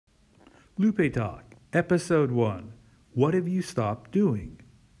Lupe Talk, Episode 1. What have you stopped doing?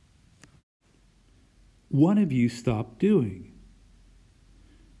 What have you stopped doing?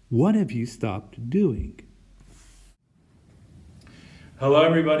 What have you stopped doing? Hello,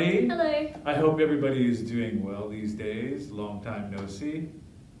 everybody. Hello. I hope everybody is doing well these days. Long time no see.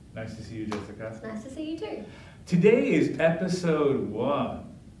 Nice to see you, Jessica. It's nice to see you too. Today is Episode 1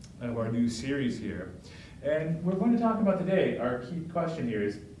 of our new series here. And we're going to talk about today, our key question here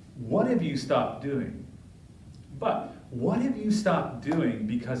is, what have you stopped doing? But what have you stopped doing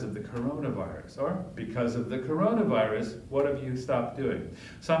because of the coronavirus? Or because of the coronavirus, what have you stopped doing?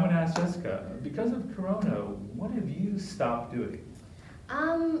 So I'm going to ask Jessica, because of corona, what have you stopped doing?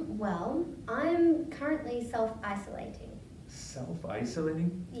 Well, I'm currently self-isolating.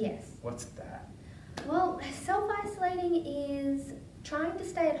 Self-isolating? Yes. What's that? Well, self-isolating is trying to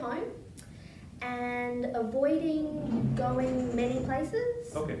stay at home and avoiding going many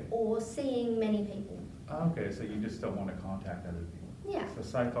places or seeing many people. Okay, so you just don't want to contact other people. Yeah. So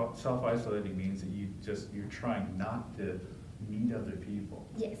self-isolating means that you're trying not to meet other people.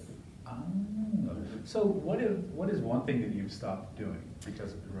 Yes. Oh. So what is one thing that you've stopped doing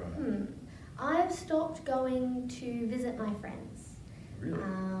because of corona? I've stopped going to visit my friends. Really?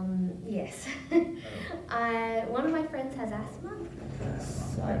 Yes. Oh. One of my friends has asthma.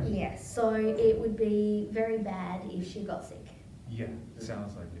 Okay. Yes, so it would be very bad if she got sick. Yeah,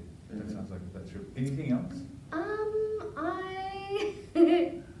 sounds like it. That sounds like that's true. Anything else?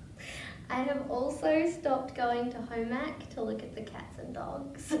 I have also stopped going to Homac to look at the cats and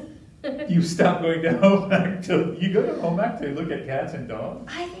dogs. You stopped going to Homac you go to Homac to look at cats and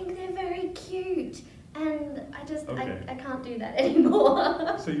dogs? I think they're very cute, and I just Okay. I can't do that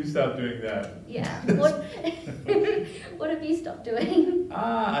anymore. So you stopped doing that? Yeah. What have you stopped doing?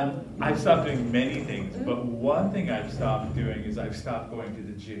 I've stopped doing many things, but one thing I've stopped doing is I've stopped going to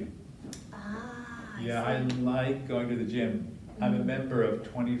the gym. Yeah, I like going to the gym. I'm a member of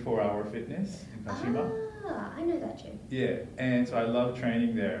 24-Hour Fitness in Kashima. I know that gym. Yeah, and so I love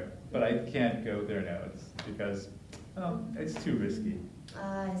training there, but I can't go there now. It's because it's too risky.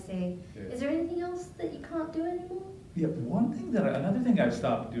 I see. Yeah. Is there anything else that you can't do anymore? Yeah, another thing I've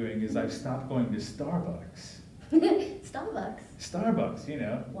stopped doing is I've stopped going to Starbucks. Starbucks? Starbucks, you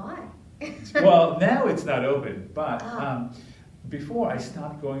know. Why? Well, now it's not open, but before I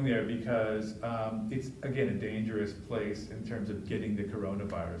stopped going there because it's, again, a dangerous place in terms of getting the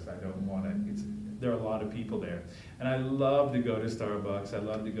coronavirus. I don't want to, there are a lot of people there. And I love to go to Starbucks. I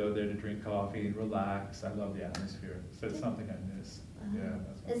love to go there to drink coffee and relax. I love the atmosphere. So it's something I miss.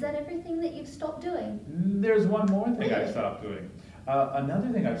 Yeah. Is that everything that you've stopped doing? There's one more thing I've stopped doing. Another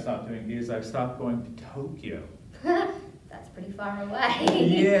thing I've stopped doing is I've stopped going to Tokyo. That's pretty far away.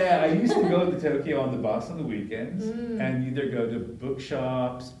 Yeah, I used to go to Tokyo on the bus on the weekends and either go to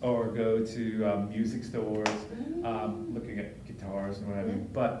bookshops or go to music stores looking at guitars and what have you.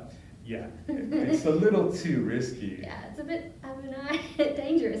 But yeah, it's a little too risky. Yeah, it's a bit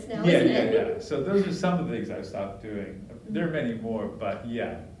dangerous now, isn't it? Yeah. So those are some of the things I've stopped doing. There are many more, but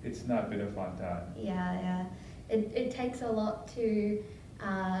yeah, it's not been a fun time. Yeah. It takes a lot to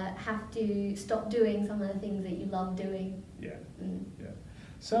have to stop doing some of the things that you love doing. Yeah.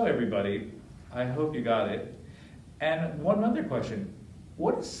 So everybody, I hope you got it. And one other question,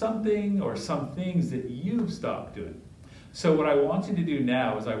 what is something or some things that you've stopped doing? So what I want you to do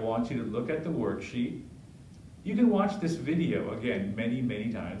now is I want you to look at the worksheet. You can watch this video again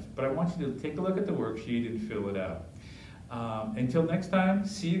many times, but I want you to take a look at the worksheet and fill it out. Until next time,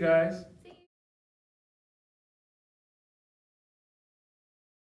 see you guys.